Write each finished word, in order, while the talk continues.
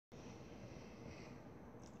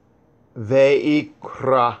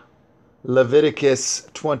Ve'ikra, Leviticus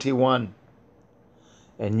 21.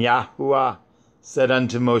 And Yahuwah said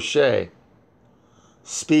unto Moshe,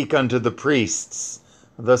 Speak unto the priests,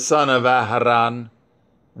 the son of Aharon,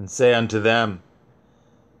 and say unto them,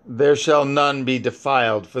 There shall none be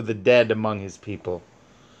defiled for the dead among his people,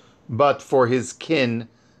 but for his kin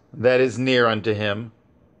that is near unto him,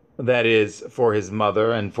 that is, for his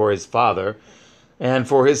mother, and for his father, and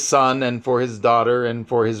for his son, and for his daughter, and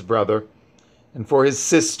for his brother, and for his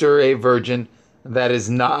sister a virgin that is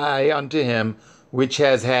nigh unto him, which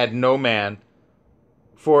has had no man,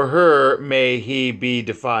 for her may he be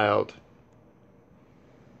defiled.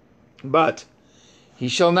 But he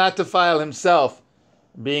shall not defile himself,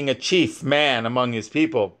 being a chief man among his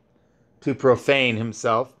people, to profane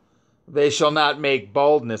himself. They shall not make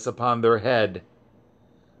baldness upon their head,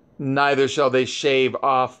 neither shall they shave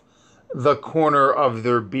off the corner of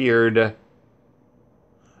their beard,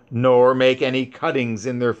 nor make any cuttings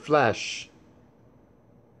in their flesh.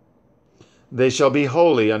 They shall be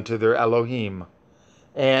holy unto their Elohim,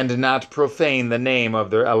 and not profane the name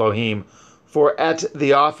of their Elohim. For at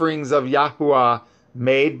the offerings of Yahuwah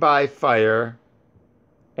made by fire,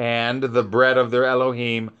 and the bread of their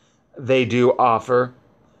Elohim they do offer,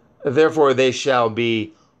 therefore they shall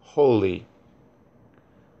be holy.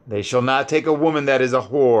 They shall not take a woman that is a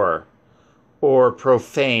whore, or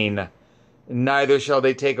profane, neither shall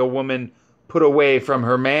they take a woman put away from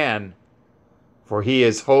her man, for he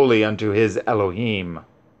is holy unto his Elohim.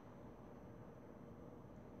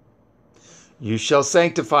 You shall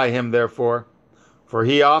sanctify him, therefore, for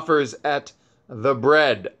he offers at the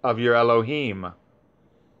bread of your Elohim.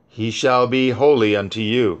 He shall be holy unto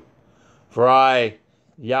you. For I,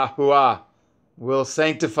 Yahuwah, will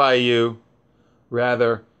sanctify you,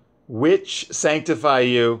 rather, which sanctify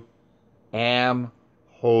you, am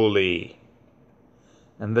holy.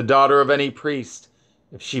 And the daughter of any priest,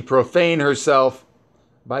 if she profane herself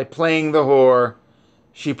by playing the whore,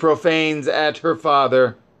 she profanes at her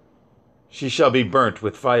father, she shall be burnt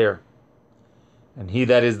with fire. And he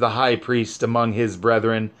that is the high priest among his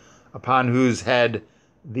brethren, upon whose head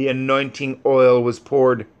the anointing oil was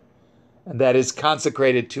poured, and that is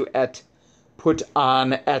consecrated to put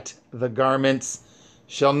on the garments,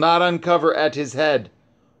 shall not uncover his head,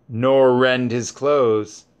 nor rend his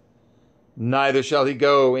clothes, neither shall he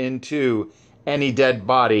go into any dead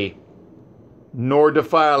body, nor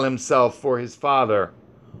defile himself for his father,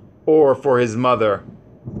 or for his mother.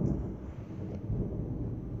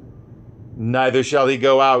 Neither shall he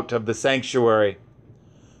go out of the sanctuary,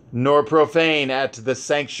 nor profane at the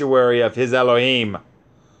sanctuary of his Elohim.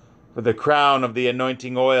 For the crown of the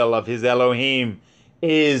anointing oil of his Elohim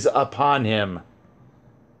is upon him.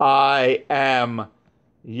 I am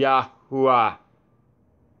Yahuwah.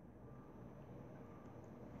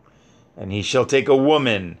 And he shall take a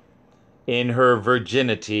woman in her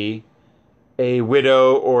virginity, a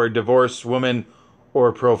widow or a divorced woman,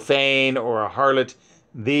 or profane, or a harlot.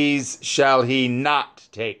 These shall he not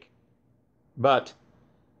take, but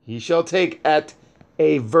he shall take at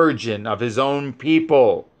a virgin of his own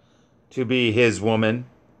people to be his woman.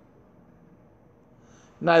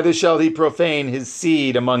 Neither shall he profane his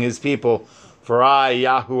seed among his people, for I,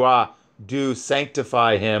 Yahuwah, do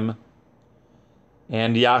sanctify him.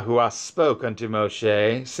 And Yahuwah spoke unto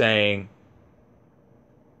Moshe, saying,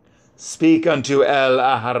 Speak unto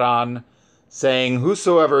Aharon, saying,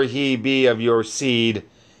 Whosoever he be of your seed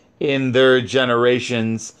in their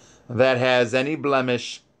generations that has any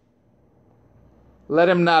blemish, let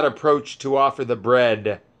him not approach to offer the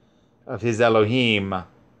bread of his Elohim.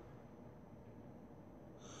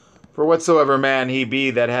 For whatsoever man he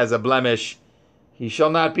be that has a blemish, he shall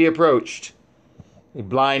not be approached. A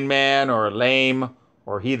blind man, or lame,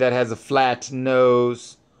 or he that has a flat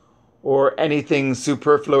nose, or anything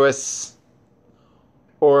superfluous,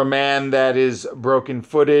 or a man that is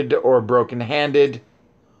broken-footed, or broken-handed,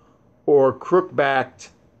 or crook-backed,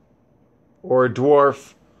 or a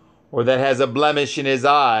dwarf, or that has a blemish in his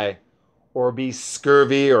eye, or be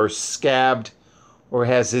scurvy, or scabbed, or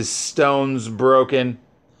has his stones broken.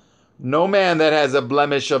 No man that has a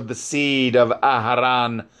blemish of the seed of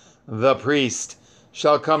Aharon the priest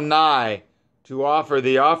shall come nigh to offer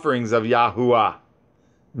the offerings of Yahuwah,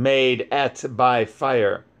 made by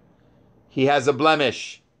fire. He has a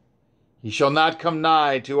blemish. He shall not come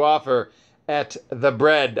nigh to offer the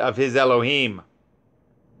bread of his Elohim.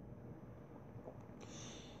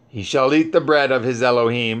 He shall eat the bread of his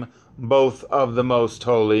Elohim, both of the most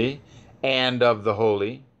holy and of the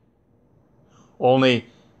holy. Only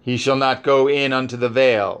he shall not go in unto the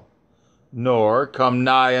veil, nor come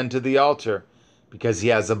nigh unto the altar, because he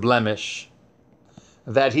has a blemish.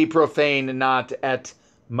 that he profane not at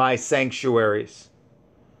my sanctuaries.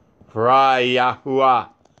 For I, Yahuwah,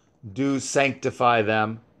 do sanctify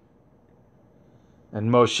them. And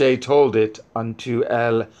Moshe told it unto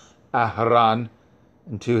Aharon,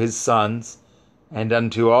 and to his sons, and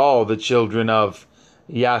unto all the children of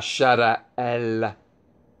Yashara'el,